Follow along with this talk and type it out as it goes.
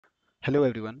Hello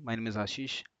everyone, my name is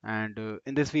Ashish, and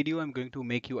in this video I'm going to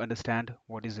make you understand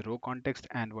what is row context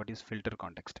and what is filter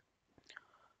context.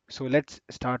 So let's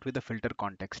start with the filter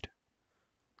context.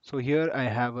 So here I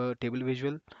have a table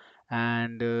visual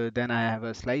and then I have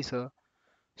a slicer.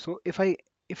 So if I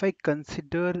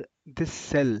consider this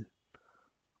cell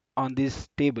on this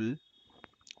table,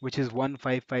 which is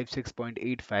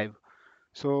 1556.85,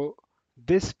 so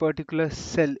this particular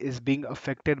cell is being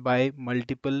affected by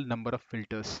multiple number of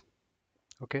filters.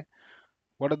 Okay,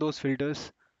 what are those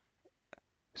filters?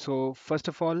 So first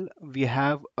of all, we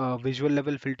have a visual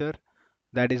level filter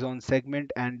that is on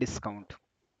segment and discount.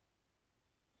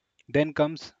 Then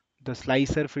comes the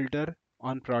slicer filter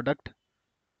on product.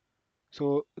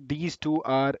 So these two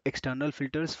are external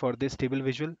filters for this table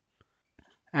visual.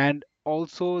 And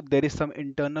also there is some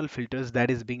internal filters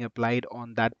that is being applied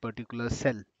on that particular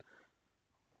cell.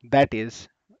 That is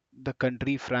the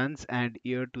country France and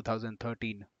year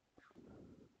 2013.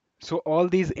 So all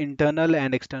these internal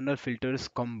and external filters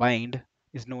combined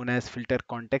is known as filter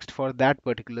context for that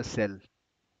particular cell.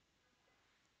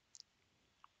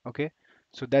 Okay,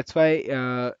 so that's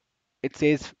why it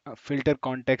says filter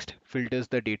context filters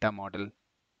the data model.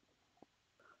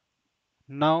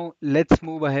 Now let's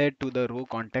move ahead to the row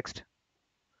context.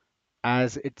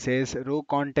 As it says, row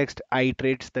context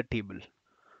iterates the table.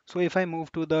 So if I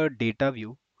move to the data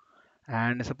view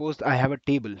and suppose I have a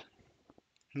table.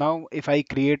 Now if I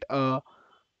create a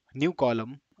new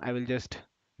column, I will just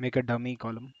make a dummy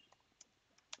column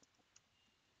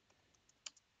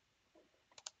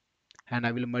and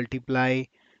I will multiply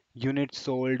units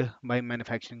sold by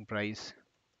manufacturing price.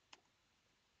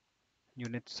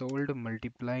 Units sold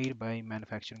multiplied by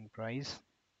manufacturing price.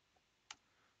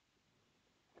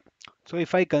 So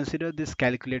if I consider this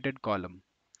calculated column,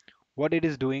 what it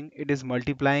is doing, it is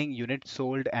multiplying units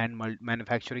sold and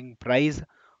manufacturing price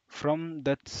from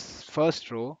the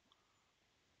first row,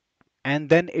 and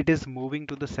then it is moving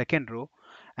to the second row,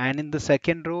 and in the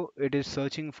second row it is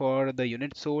searching for the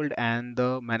units sold and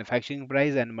the manufacturing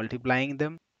price and multiplying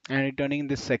them and returning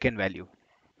this second value.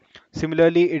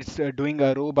 Similarly, it's doing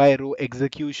a row by row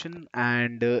execution,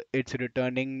 and it's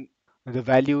returning the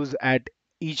values at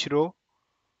each row.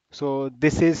 So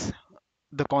this is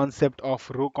the concept of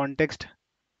row context.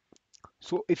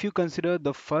 So if you consider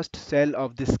the first cell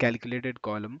of this calculated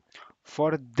column,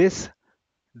 for this,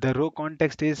 the row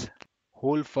context is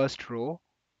whole first row.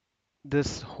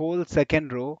 This whole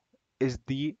second row is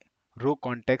the row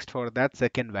context for that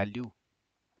second value.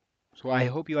 So I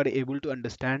hope you are able to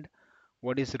understand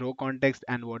what is row context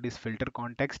and what is filter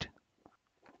context.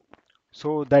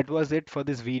 So that was it for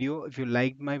this video. If you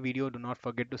liked my video, do not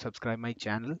forget to subscribe my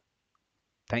channel.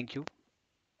 Thank you.